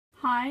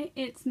Hi,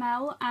 it's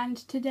Mel, and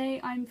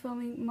today I'm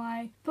filming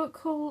my book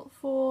haul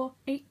for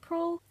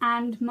April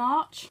and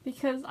March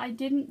because I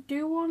didn't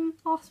do one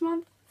last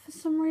month for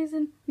some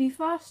reason. The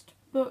first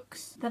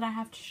books that I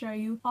have to show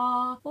you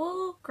are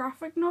all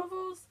graphic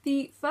novels.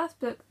 The first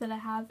book that I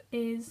have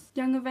is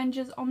Young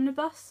Avengers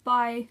Omnibus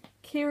by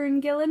Kieran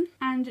Gillen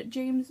and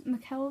James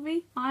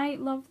McKelvey. I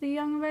love the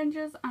Young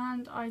Avengers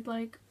and I'd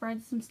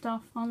read some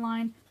stuff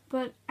online,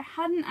 but I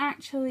hadn't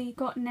actually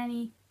gotten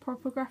any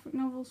proper graphic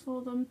novels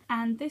for them,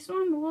 and this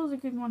one was a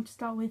good one to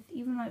start with,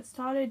 even though it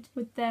started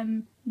with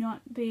them not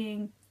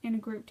being in a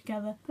group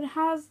together. But it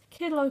has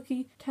Kid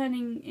Loki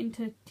turning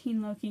into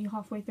Teen Loki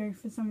halfway through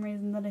for some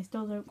reason that I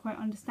still don't quite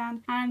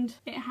understand, and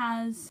it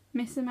has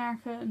Miss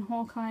America and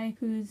Hawkeye,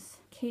 who's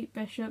Kate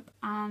Bishop,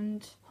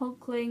 and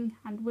Hulkling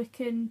and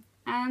Wiccan.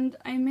 And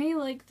I may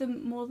like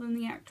them more than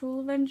the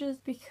actual Avengers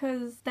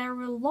because they're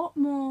a lot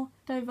more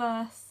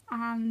diverse,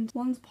 and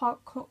one's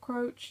part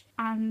cockroach,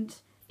 and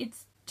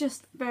it's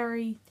just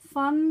very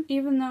fun.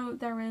 Even though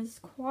there is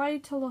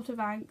quite a lot of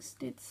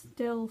angst, it's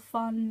still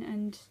fun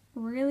and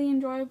really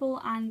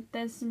enjoyable, and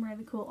there's some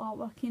really cool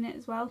artwork in it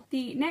as well.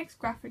 The next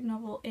graphic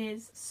novel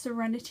is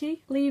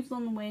Serenity, Leaves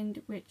on the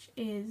Wind, which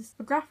is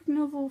a graphic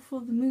novel for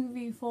the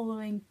movie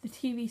following the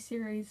TV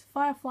series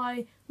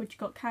Firefly, which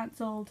got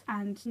cancelled,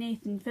 and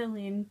Nathan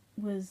Fillion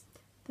was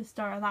the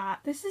star of that.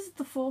 This is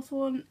the fourth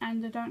one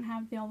and I don't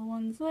have the other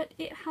ones, but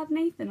it had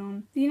Nathan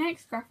on. The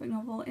next graphic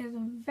novel is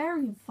a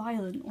very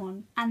violent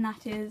one, and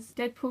that is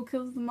Deadpool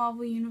Kills the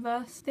Marvel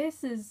Universe.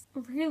 This is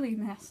really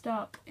messed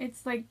up.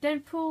 It's like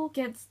Deadpool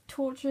gets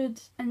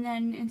tortured, and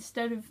then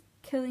instead of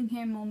killing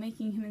him or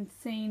making him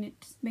insane,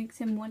 it just makes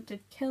him want to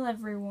kill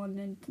everyone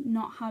and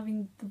not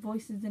having the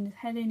voices in his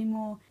head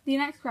anymore. The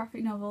next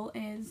graphic novel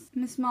is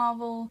Miss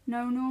Marvel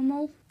No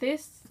Normal.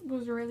 This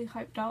was really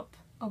hyped up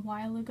a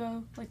while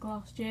ago, like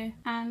last year,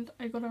 and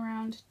I got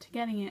around to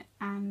getting it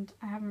and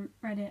I haven't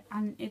read it,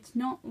 and it's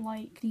not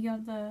like the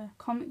other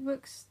comic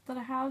books that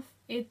I have.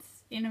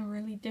 It's in a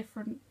really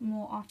different,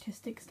 more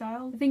artistic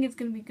style. I think it's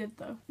going to be good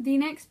though. The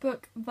next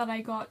book that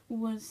I got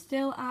was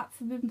still at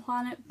Forbidden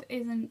Planet.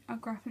 It isn't a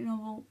graphic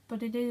novel,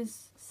 but it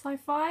is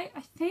sci-fi,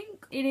 I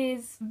think. It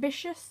is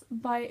Vicious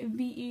by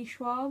V.E.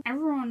 Schwab.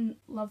 Everyone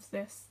loves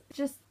this.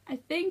 I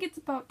think it's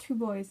about two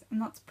boys,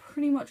 and that's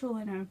pretty much all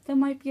I know. There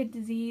might be a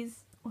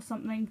disease or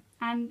something,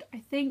 and I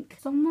think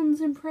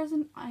someone's in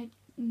prison. I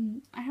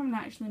haven't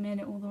actually made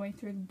it all the way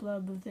through the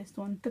blurb of this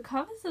one. The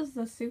covers is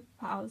the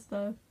superpowers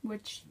though,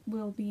 which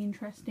will be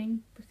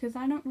interesting because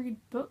I don't read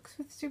books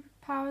with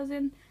superpowers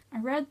in. I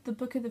read the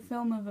book of the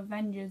film of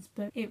Avengers,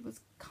 but it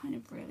was kind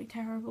of really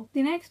terrible.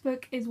 The next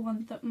book is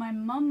one that my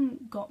mum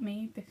got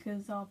me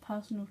because our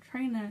personal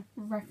trainer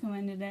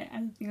recommended it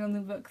as the only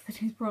book that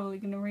he's probably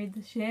going to read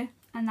this year,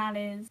 and that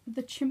is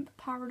The Chimp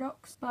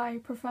Paradox by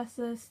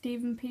Professor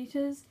Stephen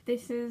Peters.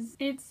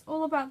 It's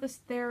all about this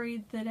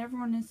theory that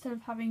everyone, instead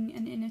of having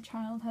an inner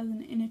child, has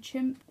an inner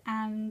chimp,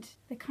 and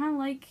they're kind of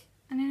like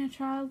an inner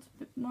child,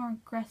 but more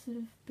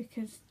aggressive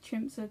because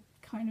chimps are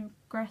kind of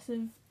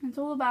aggressive. It's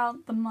all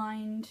about the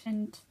mind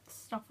and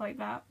stuff like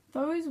that.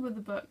 Those were the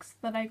books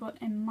that I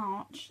got in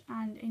March,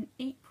 and in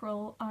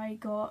April I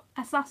got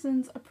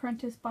Assassin's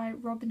Apprentice by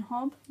Robin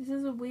Hobb. This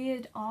is a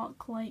weird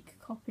ARC-like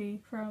copy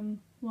from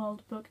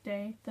World Book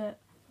Day that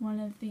one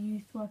of the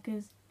youth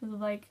workers was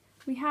like,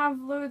 "We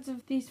have loads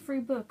of these free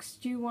books,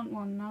 do you want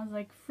one?" And I was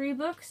like, "Free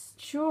books?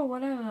 Sure,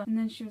 whatever." And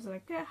then she was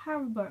like, "Yeah,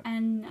 have a book."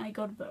 And I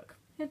got a book.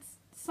 It's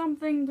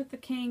something with the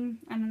king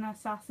and an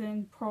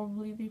assassin,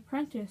 probably the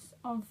apprentice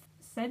of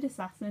said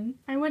assassin.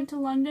 I went to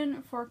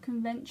London for a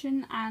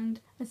convention,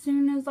 and as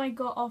soon as I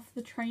got off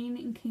the train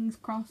in King's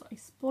Cross, I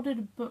spotted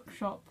a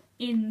bookshop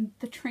in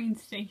the train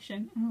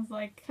station, and I was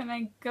like, "Can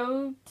I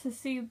go to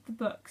see the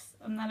books?"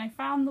 And then I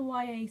found the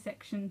YA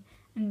section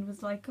and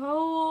was like, "Oh,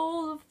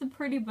 all of the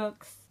pretty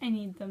books, I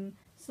need them."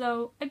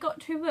 So I got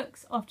 2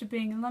 books after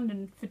being in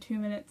London for 2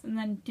 minutes, and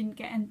then didn't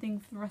get anything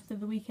for the rest of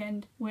the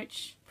weekend,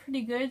 which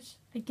pretty good,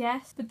 I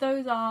guess. But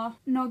those are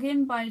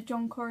Noggin by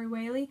John Corey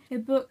Whaley, a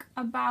book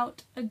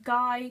about a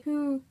guy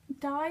who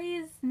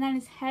dies and then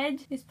his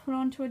head is put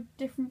onto a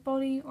different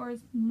body, or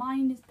his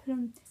mind is put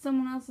on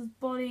someone else's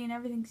body, and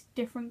everything's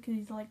different because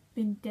he's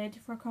been dead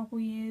for a couple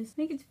years. I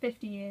think it's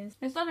 50 years.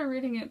 I started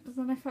reading it, but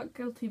then I felt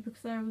guilty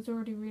because I was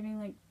already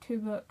reading 2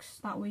 books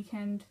that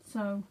weekend.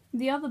 So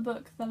the other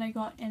book that I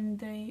got in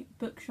the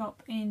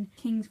bookshop in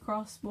King's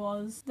Cross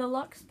was The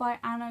Lux by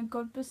Anna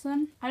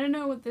Godberson. I don't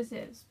know what this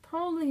is.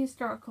 Probably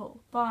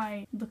historical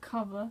by the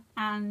cover,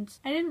 and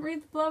I didn't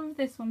read the blurb of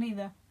this one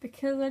either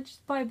because I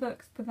just buy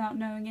books without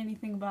knowing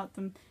anything about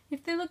them.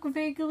 If they look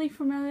vaguely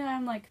familiar,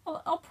 I'm like,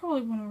 oh, I'll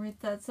probably want to read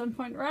that at some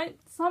point, right?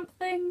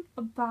 Something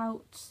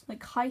about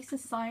high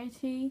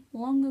society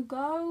long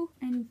ago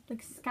and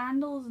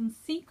scandals and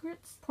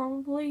secrets,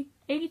 probably.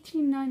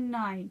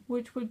 1899,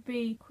 which would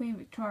be Queen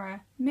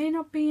Victoria. May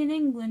not be in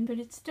England, but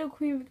it's still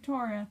Queen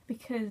Victoria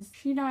because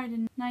she died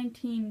in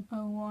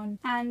 1901.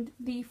 And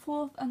the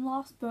fourth and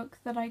last book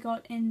that I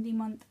got in the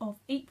month of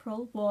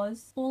April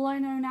was All I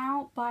Know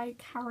Now by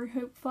Carrie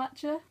Hope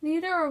Fletcher. The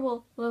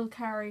adorable little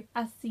Carrie,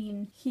 as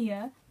seen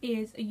here,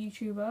 is a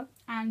YouTuber,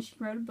 and she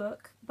wrote a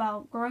book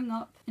about growing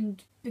up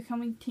and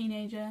becoming a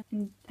teenager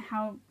and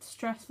how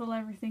stressful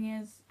everything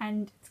is,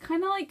 and it's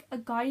kind of like a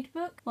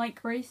guidebook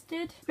like Grace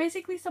did. It's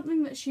basically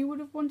something that she would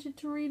have wanted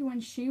to read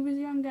when she was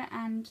younger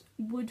and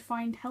would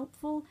find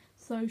helpful,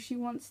 so she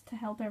wants to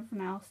help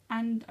everyone else,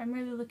 and I'm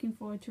really looking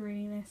forward to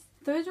reading this.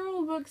 Those are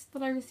all books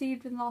that I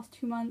received in the last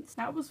 2 months.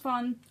 That was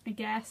fun, I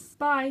guess.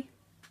 Bye!